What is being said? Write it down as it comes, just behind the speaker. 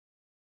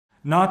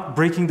not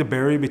breaking the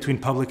barrier between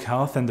public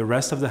health and the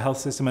rest of the health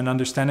system and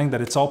understanding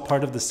that it's all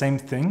part of the same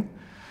thing.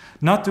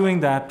 Not doing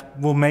that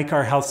will make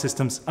our health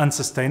systems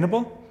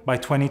unsustainable by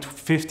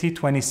 2050,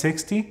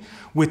 2060,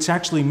 which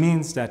actually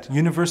means that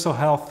universal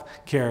health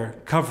care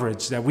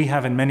coverage that we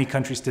have in many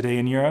countries today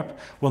in Europe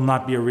will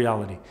not be a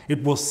reality.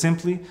 It will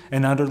simply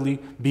and utterly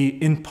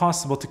be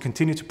impossible to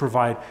continue to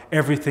provide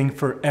everything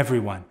for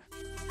everyone.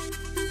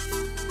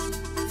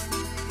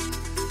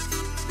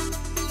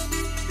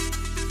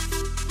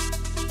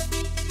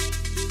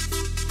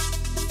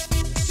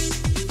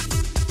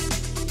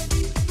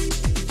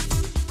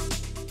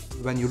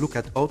 When you look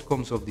at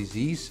outcomes of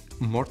disease,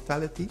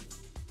 mortality,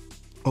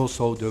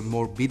 also the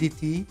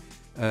morbidity,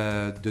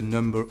 the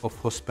number of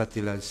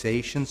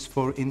hospitalizations,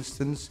 for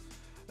instance,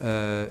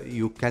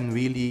 you can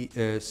really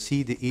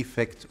see the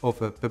effect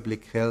of a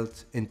public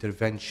health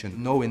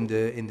intervention. Now in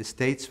the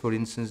States, for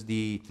instance,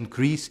 the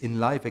increase in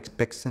life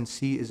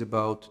expectancy is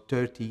about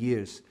 30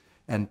 years,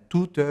 and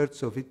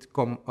 2/3 of it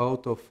come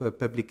out of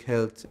public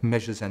health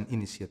measures and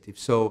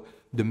initiatives. So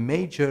the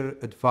major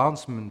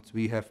advancement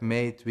we have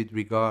made with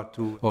regard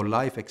to our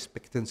life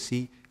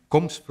expectancy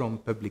comes from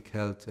public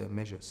health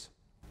measures.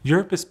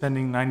 Europe is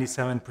spending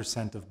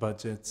 97% of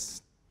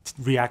budgets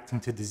reacting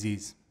to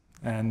disease,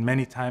 and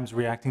many times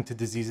reacting to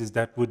diseases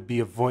that would be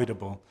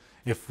avoidable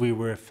if we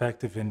were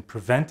effective in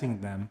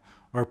preventing them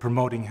or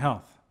promoting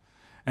health.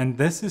 And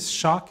this is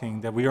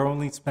shocking that we are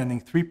only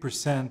spending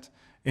 3%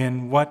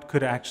 in what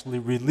could actually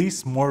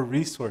release more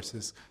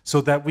resources so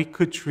that we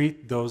could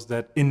treat those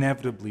that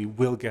inevitably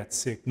will get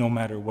sick no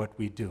matter what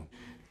we do.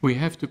 We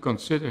have to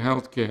consider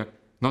healthcare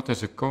not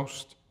as a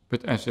cost,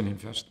 but as an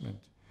investment.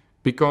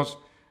 Because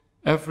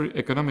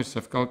economists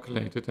have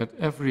calculated that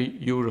every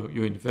euro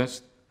you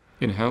invest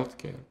in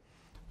healthcare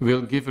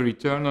will give a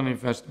return on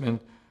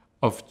investment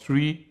of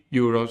 3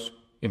 euros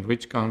in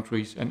rich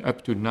countries and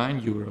up to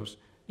 9 euros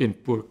in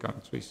poor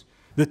countries.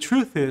 The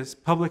truth is,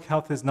 public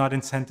health is not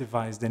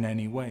incentivized in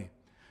any way.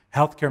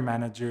 Healthcare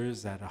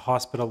managers at a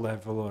hospital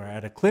level or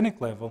at a clinic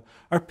level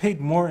are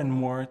paid more and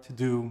more to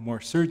do more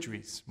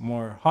surgeries,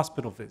 more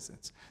hospital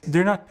visits.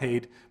 They're not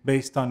paid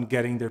based on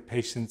getting their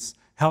patients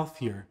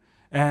healthier,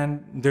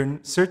 and they're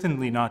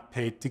certainly not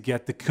paid to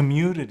get the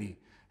community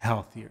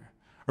healthier,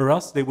 or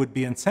else they would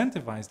be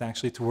incentivized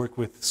actually to work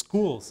with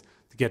schools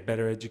to get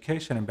better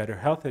education and better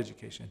health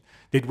education.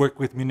 They'd work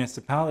with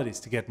municipalities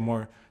to get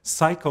more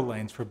cycle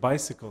lanes for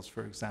bicycles,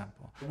 for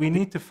example. We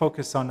need to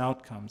focus on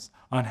outcomes,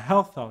 on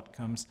health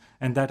outcomes,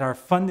 and that our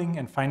funding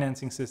and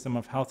financing system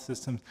of health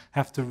systems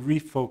have to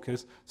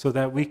refocus so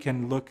that we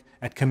can look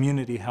at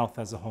community health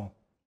as a whole.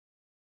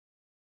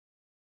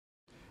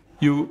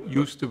 You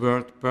used the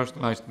word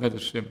personalized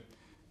medicine.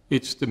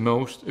 It's the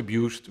most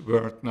abused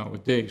word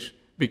nowadays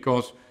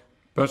because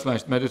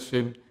personalized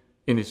medicine,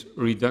 in its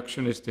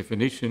reductionist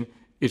definition,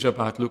 is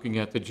about looking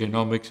at the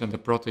genomics and the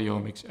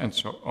proteomics and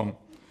so on.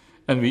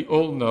 And we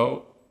all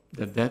know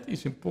that that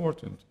is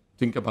important.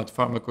 Think about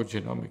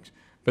pharmacogenomics.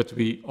 But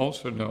we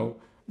also know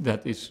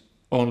that is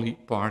only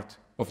part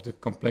of the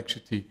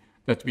complexity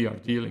that we are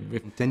dealing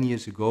with. 10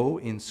 years ago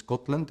in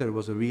Scotland, there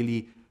was a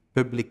really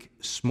public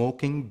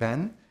smoking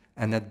ban.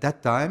 And at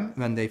that time,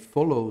 when they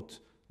followed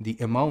the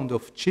amount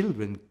of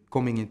children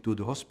coming into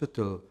the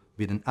hospital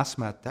with an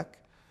asthma attack,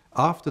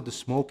 after the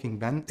smoking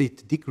ban,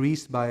 it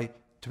decreased by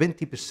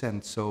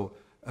 20%. So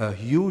a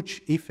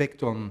huge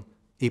effect on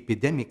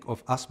epidemic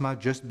of asthma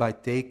just by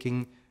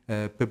taking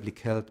public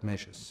health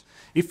measures.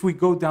 If we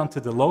go down to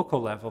the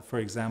local level, for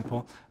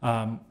example,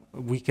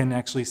 we can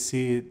actually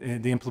see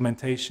the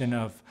implementation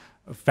of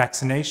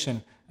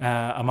vaccination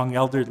among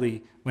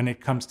elderly when it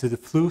comes to the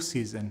flu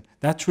season.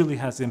 That truly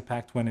has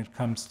impact when it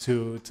comes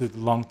to the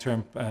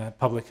long-term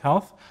public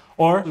health.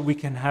 Or we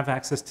can have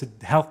access to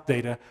health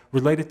data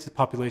related to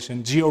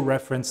population,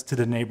 geo-referenced to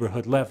the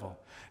neighborhood level.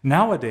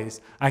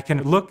 Nowadays, I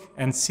can look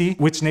and see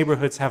which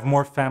neighborhoods have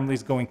more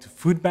families going to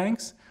food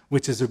banks,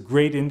 which is a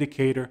great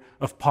indicator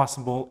of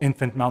possible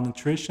infant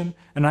malnutrition,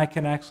 and I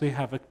can actually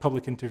have a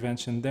public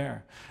intervention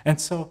there. And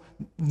so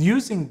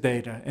using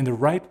data in the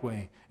right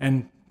way,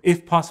 and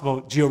if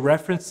possible,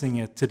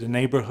 georeferencing it to the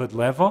neighborhood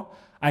level,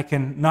 I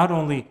can not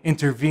only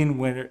intervene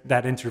where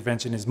that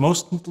intervention is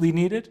mostly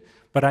needed,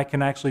 but I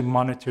can actually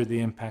monitor the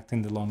impact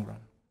in the long run.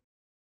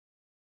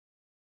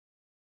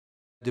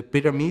 The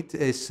pyramid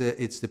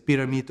it's the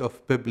pyramid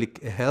of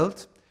public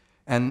health,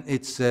 and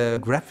it's a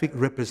graphic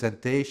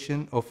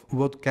representation of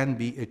what can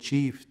be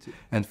achieved.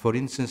 And for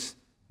instance,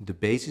 the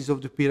basis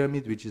of the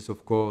pyramid, which is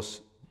of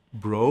course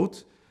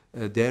broad,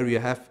 there you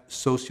have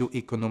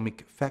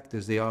socioeconomic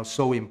factors. They are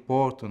so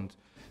important.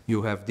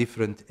 You have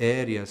different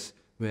areas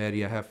where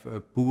you have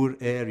poor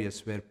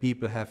areas where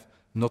people have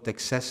not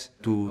access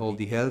to all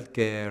the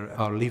healthcare,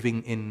 are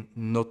living in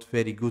not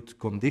very good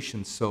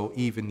conditions. So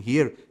even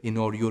here in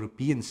our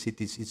European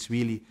cities, it's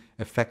really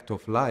a fact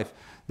of life.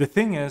 The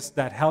thing is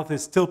that health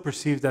is still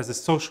perceived as a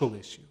social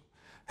issue.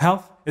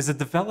 Health is a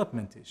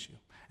development issue.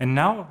 And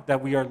now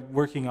that we are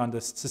working on the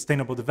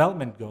Sustainable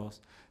Development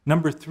Goals,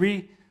 number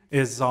 3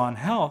 is on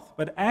health,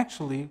 but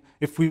actually,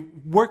 if we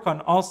work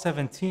on all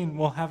 17,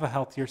 we'll have a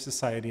healthier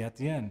society at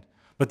the end.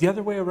 But the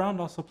other way around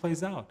also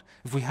plays out.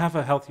 If we have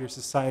a healthier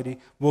society,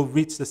 we'll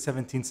reach the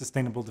 17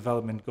 Sustainable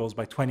Development Goals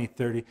by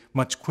 2030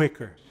 much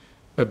quicker.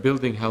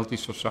 Building healthy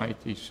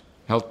societies,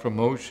 health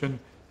promotion,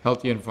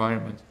 healthy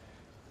environment.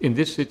 In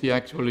this city,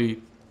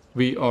 actually,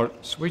 we are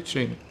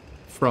switching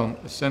from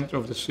a center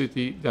of the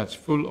city that's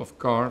full of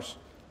cars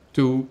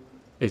to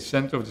a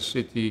center of the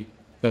city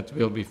that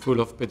will be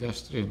full of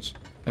pedestrians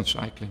and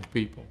cycling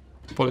people.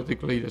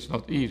 Politically, that's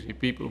not easy.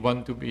 People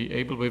want to be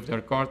able with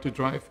their car to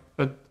drive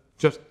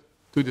just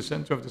to the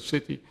center of the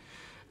city.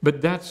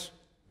 But that's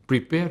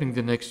preparing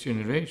the next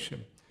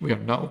generation. We are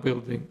now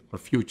building our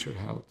future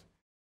health.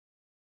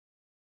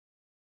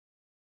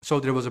 So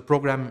there was a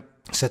program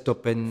set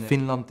up in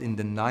Finland in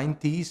the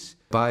 90s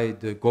by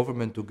the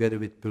government together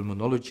with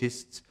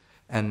pulmonologists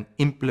and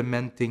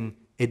implementing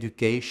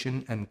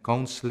education and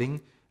counseling,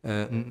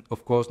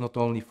 of course not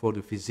only for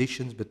the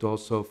physicians but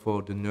also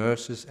for the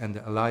nurses and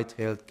the allied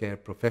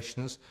healthcare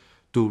professionals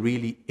to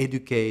really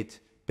educate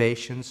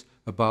patients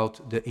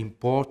about the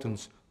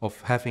importance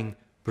of having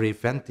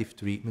preventive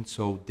treatment,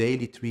 so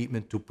daily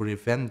treatment to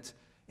prevent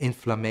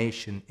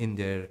inflammation in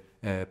their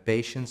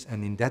patients.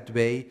 And in that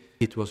way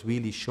it was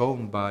really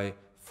shown by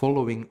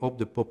following up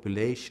the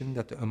population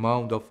that the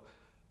amount of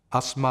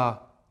asthma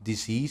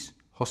disease,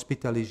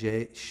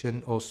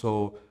 hospitalization,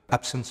 also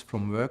absence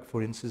from work,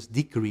 for instance,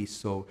 decreased.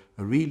 So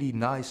a really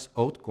nice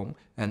outcome,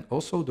 and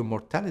also the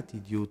mortality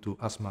due to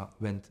asthma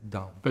went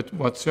down. But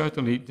what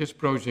certainly this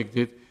project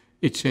did,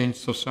 it changed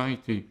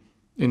society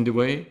in the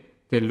way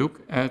they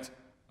look at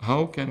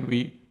how can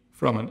we,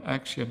 from an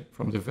action,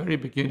 from the very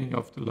beginning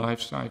of the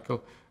life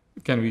cycle,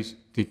 can we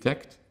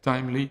detect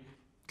timely,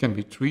 can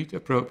we treat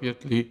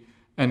appropriately,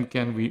 and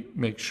can we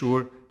make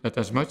sure that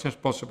as much as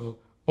possible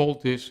all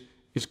this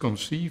is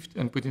conceived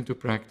and put into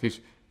practice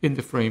in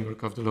the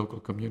framework of the local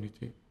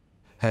community.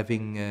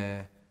 Having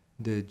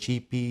the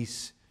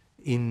GPs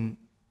in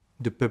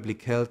the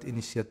public health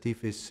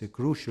initiative is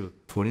crucial,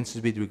 for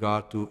instance with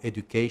regard to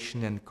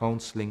education and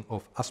counseling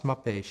of asthma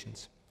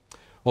patients.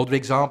 Other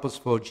examples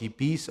for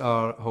GPs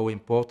are how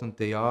important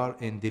they are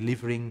in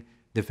delivering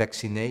the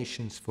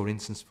vaccinations, for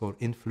instance for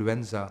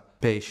influenza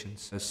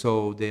patients.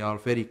 So they are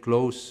very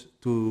close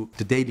to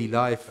the daily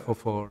life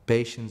of our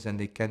patients and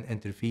they can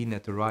intervene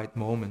at the right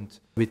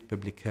moment with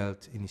public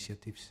health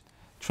initiatives.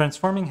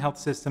 Transforming health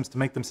systems to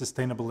make them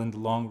sustainable in the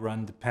long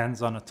run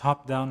depends on a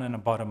top-down and a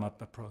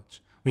bottom-up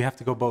approach. We have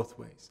to go both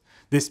ways.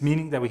 This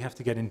meaning that we have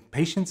to get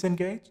patients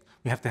engaged,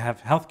 we have to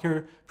have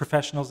healthcare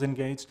professionals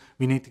engaged,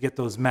 we need to get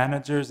those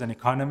managers and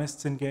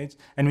economists engaged,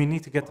 and we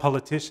need to get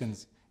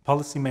politicians,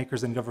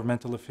 policymakers and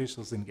governmental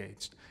officials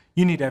engaged.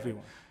 You need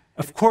everyone.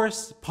 Of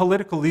course,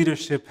 political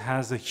leadership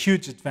has a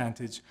huge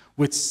advantage,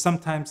 which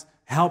sometimes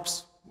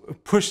helps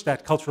push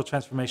that cultural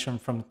transformation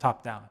from the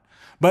top down.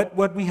 But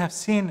what we have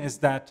seen is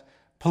that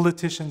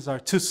politicians are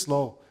too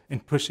slow in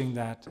pushing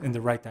that in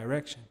the right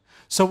direction.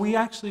 So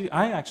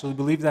I actually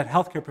believe that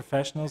healthcare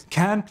professionals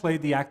can play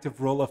the active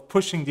role of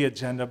pushing the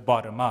agenda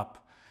bottom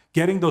up,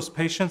 getting those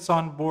patients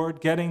on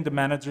board, getting the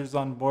managers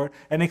on board,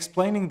 and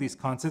explaining these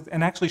concepts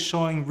and actually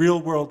showing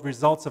real-world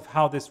results of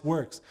how this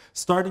works,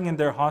 starting in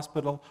their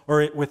hospital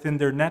or within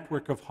their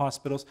network of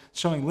hospitals,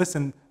 showing,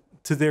 listen,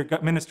 to their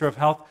Minister of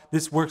Health,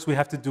 this works, we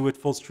have to do it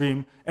full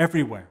stream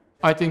everywhere.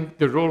 I think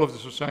the role of the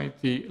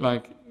society,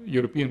 like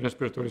European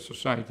Respiratory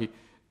Society,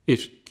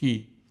 is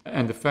key.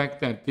 And the fact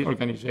that the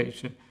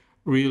organization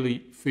really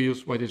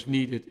feels what is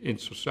needed in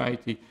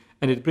society,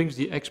 and it brings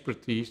the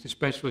expertise, the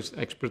specialist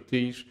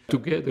expertise,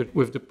 together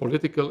with the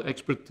political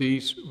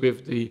expertise,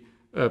 with the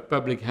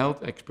public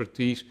health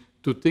expertise,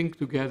 to think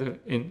together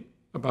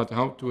about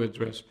how to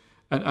address.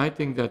 And I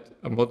think that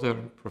a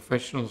modern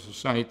professional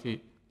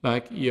society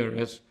like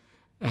ERS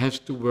has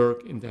to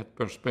work in that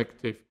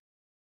perspective.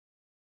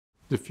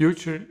 The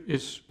future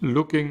is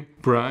looking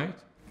bright,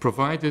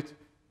 provided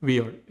we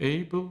are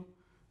able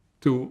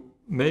to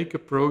make a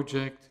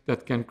project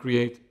that can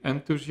create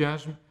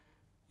enthusiasm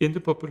in the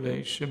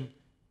population,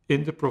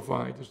 in the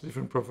providers,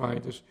 different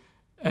providers,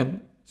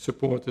 and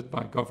supported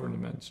by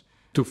governments.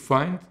 To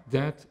find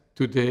that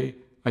today,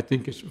 I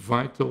think is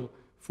vital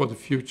for the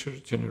future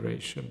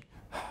generation.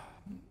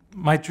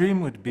 My dream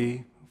would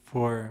be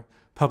for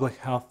public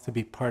health to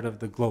be part of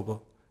the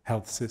global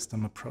health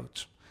system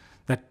approach.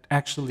 That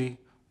actually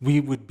we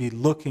would be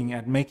looking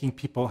at making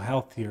people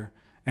healthier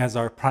as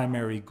our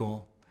primary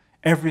goal.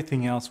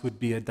 Everything else would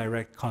be a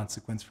direct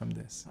consequence from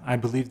this. I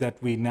believe that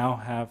we now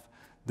have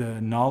the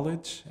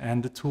knowledge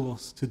and the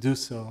tools to do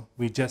so.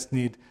 We just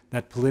need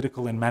that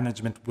political and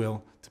management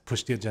will to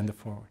push the agenda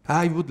forward.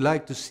 I would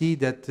like to see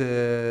that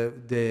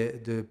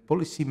the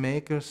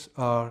policymakers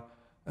are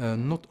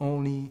not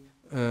only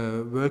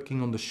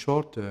working on the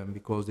short term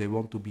because they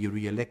want to be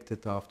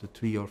re-elected after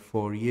 3 or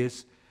 4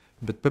 years,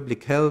 but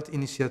public health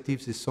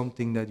initiatives is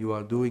something that you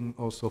are doing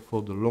also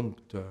for the long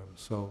term.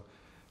 So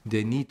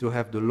they need to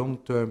have the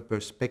long-term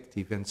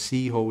perspective and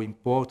see how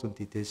important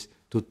it is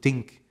to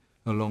think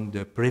along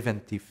the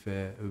preventive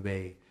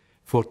way.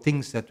 For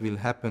things that will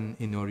happen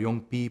in our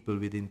young people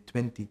within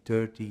 20,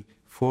 30,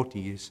 40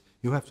 years,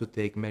 you have to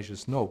take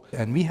measures now.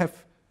 And we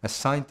have, as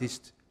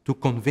scientists, to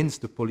convince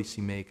the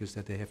policymakers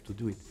that they have to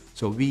do it.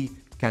 So we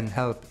can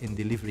help in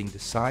delivering the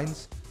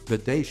science,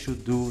 but they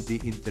should do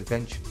the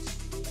interventions.